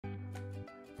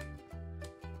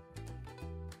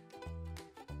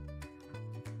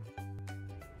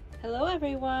Hello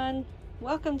everyone,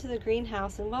 welcome to the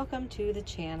greenhouse and welcome to the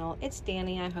channel. It's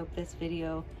Danny. I hope this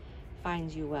video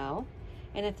finds you well,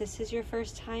 and if this is your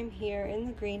first time here in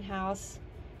the greenhouse,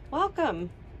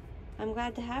 welcome. I'm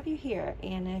glad to have you here,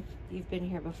 and if you've been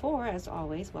here before, as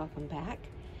always, welcome back.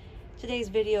 Today's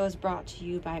video is brought to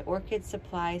you by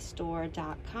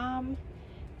orchidsupply.store.com.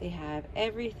 They have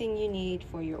everything you need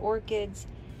for your orchids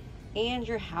and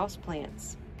your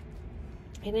houseplants.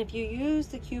 And if you use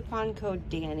the coupon code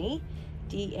DANNY,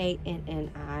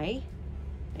 D-A-N-N-I,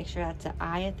 make sure that's an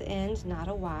I at the end, not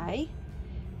a Y,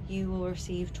 you will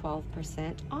receive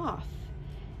 12% off.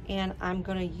 And I'm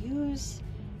going to use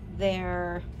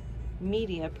their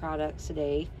media products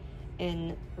today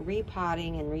in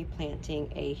repotting and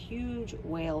replanting a huge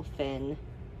whale fin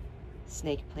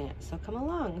snake plant. So come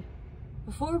along.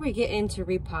 Before we get into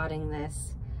repotting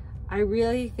this, I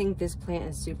really think this plant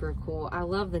is super cool. I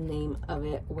love the name of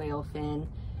it, whale fin.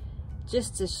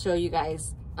 Just to show you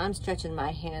guys, I'm stretching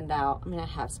my hand out. I mean, I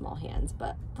have small hands,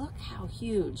 but look how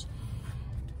huge.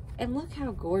 And look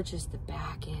how gorgeous the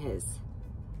back is.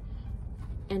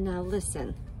 And now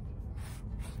listen.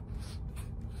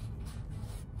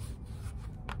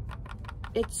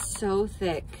 It's so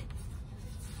thick.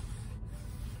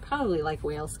 Probably like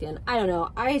whale skin. I don't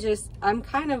know. I'm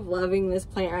kind of loving this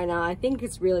plant right now. I think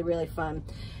it's really, really fun.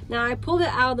 Now I pulled it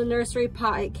out of the nursery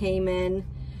pot it came in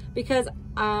because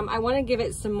I want to give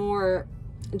it some more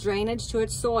drainage to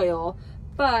its soil,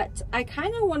 but I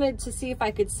kind of wanted to see if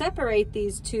I could separate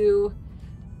these two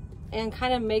and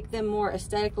kind of make them more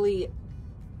aesthetically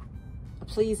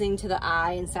pleasing to the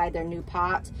eye inside their new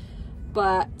pot.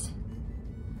 But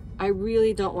I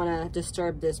really don't want to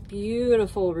disturb this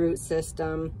beautiful root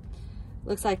system.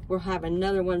 Looks like we'll have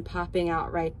another one popping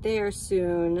out right there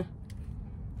soon.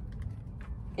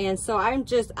 And so I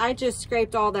just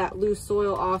scraped all that loose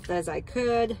soil off as I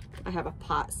could. I have a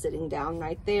pot sitting down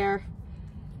right there,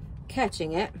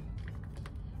 catching it.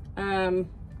 So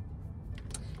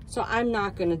I'm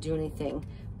not gonna do anything,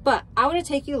 but I want to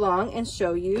take you along and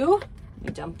show you, let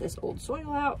me dump this old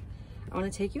soil out. I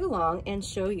want to take you along and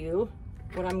show you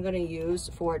what I'm going to use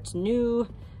for its new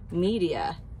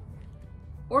media.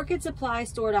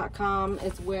 OrchidSupplyStore.com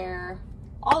is where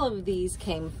all of these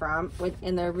came from,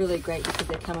 and they're really great because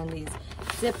they come in these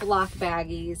Ziploc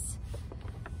baggies.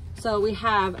 So we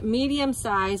have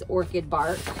medium-sized orchid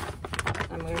bark.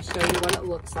 I'm going to show you what it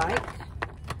looks like.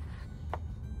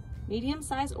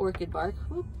 Medium-sized orchid bark.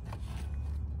 Whoop.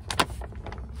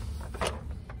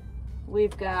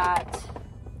 We've got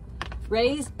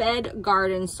raised bed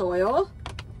garden soil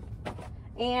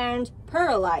and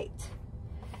perlite.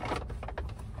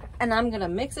 And I'm gonna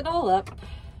mix it all up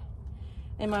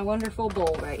in my wonderful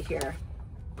bowl right here.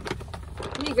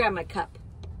 Let me grab my cup.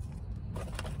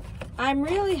 I'm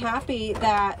really happy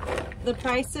that the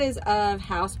prices of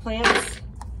houseplants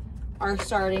are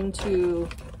starting to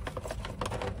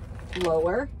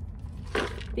lower,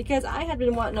 because I had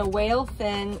been wanting a whale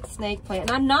fin snake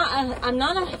plant. And I'm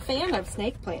not a fan of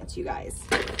snake plants, you guys.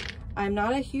 I'm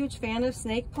not a huge fan of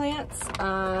snake plants.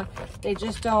 They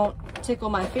just don't tickle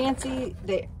my fancy.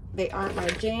 They aren't my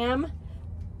jam.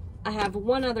 I have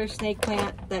one other snake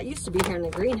plant that used to be here in the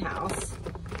greenhouse.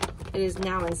 It is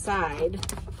now inside.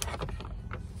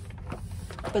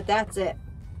 But that's it.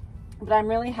 But I'm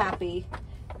really happy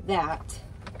that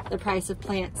the price of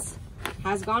plants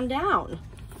has gone down.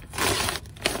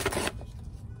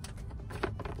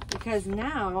 Because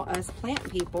now, us plant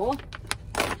people,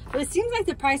 but it seems like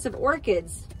the price of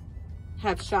orchids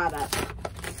have shot up.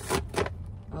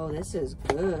 Oh, this is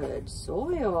good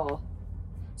soil.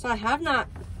 So I have not,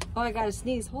 oh, I gotta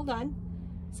sneeze, hold on.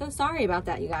 So sorry about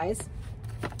that, you guys.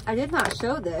 I did not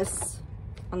show this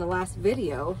on the last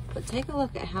video, but take a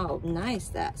look at how nice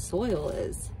that soil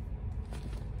is.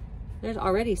 There's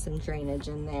already some drainage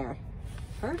in there.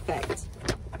 Perfect.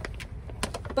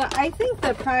 But I think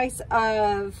the price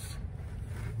of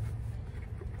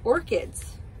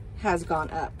orchids has gone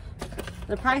up.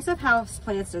 The price of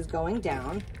houseplants is going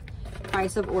down. The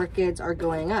price of orchids are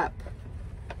going up.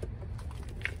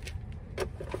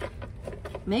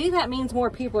 Maybe that means more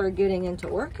people are getting into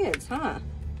orchids, huh?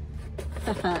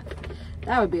 That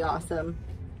would be awesome.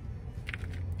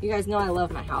 You guys know I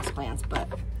love my houseplants, but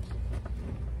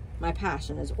my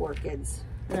passion is orchids,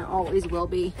 and it always will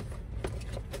be.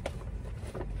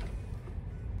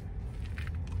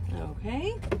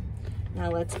 Okay, now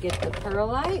let's get the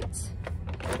perlite.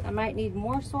 I might need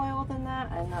more soil than that,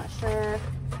 I'm not sure.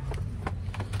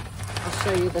 I'll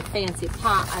show you the fancy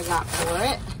pot I got for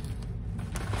it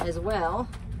as well.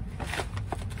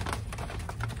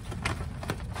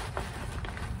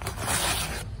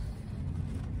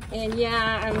 And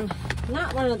yeah,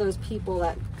 not one of those people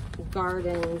that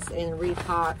gardens and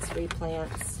repots,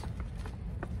 replants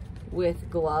with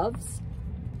gloves.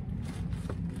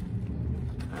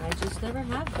 I just never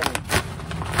have been.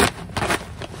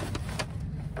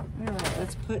 All right,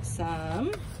 let's put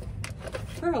some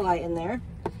perlite in there.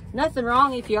 Nothing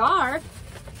wrong if you are.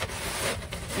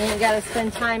 And you gotta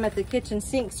spend time at the kitchen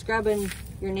sink scrubbing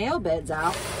your nail beds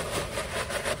out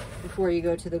before you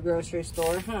go to the grocery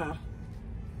store, huh?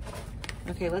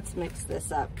 Okay, let's mix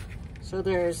this up. So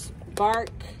there's bark,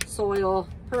 soil,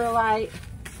 perlite.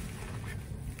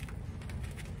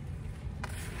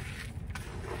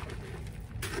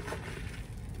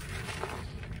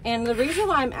 And the reason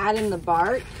why I'm adding the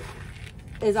bark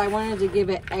is I wanted to give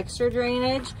it extra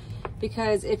drainage,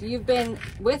 because if you've been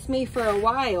with me for a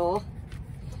while,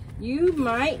 you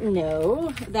might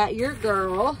know that your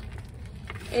girl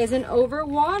is an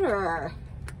overwaterer.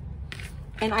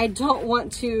 And I don't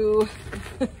want to,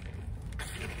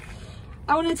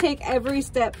 I want to take every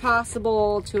step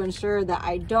possible to ensure that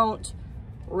I don't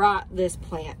rot this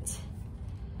plant.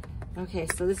 Okay,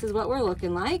 so this is what we're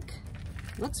looking like.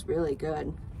 Looks really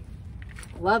good.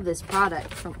 Love this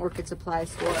product from Orchid Supply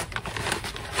Store.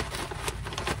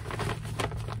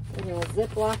 We're gonna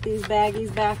Ziploc these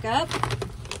baggies back up.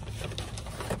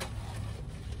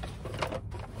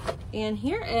 And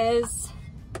here is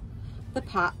the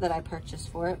pot that I purchased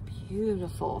for it.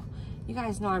 Beautiful. You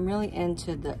guys know I'm really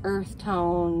into the earth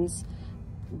tones,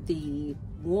 the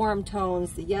warm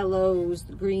tones, the yellows,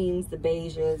 the greens, the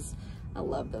beiges. I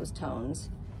love those tones.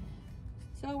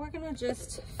 So we're gonna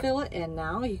just fill it in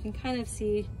now. You can kind of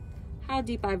see how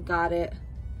deep I've got it,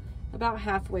 about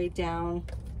halfway down.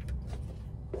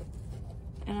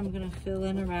 And I'm gonna fill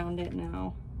in around it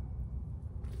now.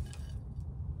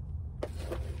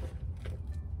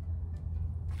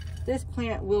 This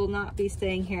plant will not be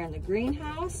staying here in the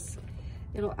greenhouse.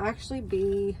 It'll actually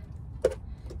be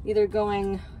either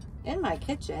going in my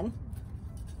kitchen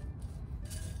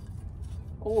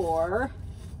or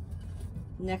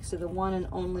next to the one and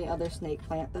only other snake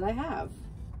plant that I have.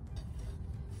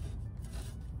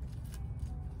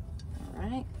 All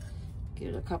right, give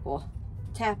it a couple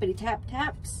tappity tap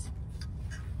taps.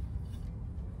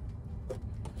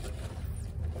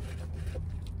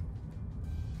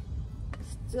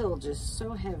 Still just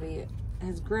so heavy. It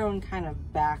has grown kind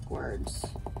of backwards,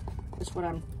 which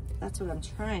that's what I'm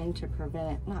trying to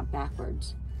prevent. Not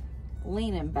backwards,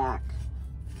 leaning back,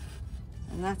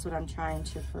 and that's what I'm trying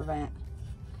to prevent.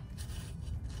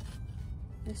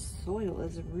 This soil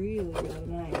is really, really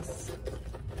nice.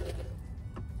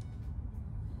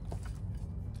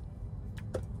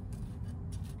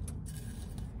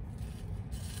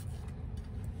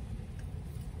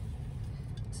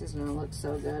 This is gonna look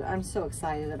so good. I'm so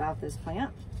excited about this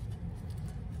plant.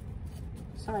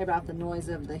 Sorry about the noise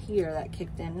of the heater that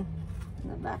kicked in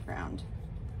the background.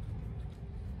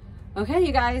 Okay,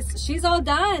 you guys, she's all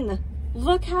done.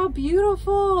 Look how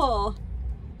beautiful.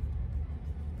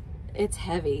 It's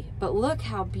heavy, but look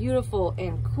how beautiful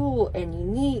and cool and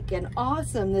unique and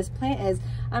awesome this plant is.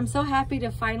 I'm so happy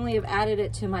to finally have added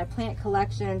it to my plant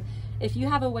collection. If you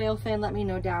have a whale fin, let me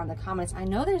know down in the comments. I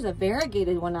know there's a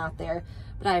variegated one out there,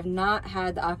 but I have not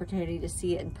had the opportunity to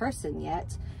see it in person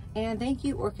yet. And thank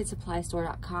you,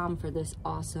 orchidsupply.com, for this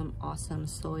awesome, awesome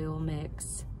soil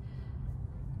mix.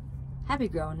 Happy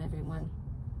growing, everyone.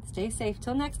 Stay safe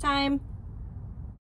till next time.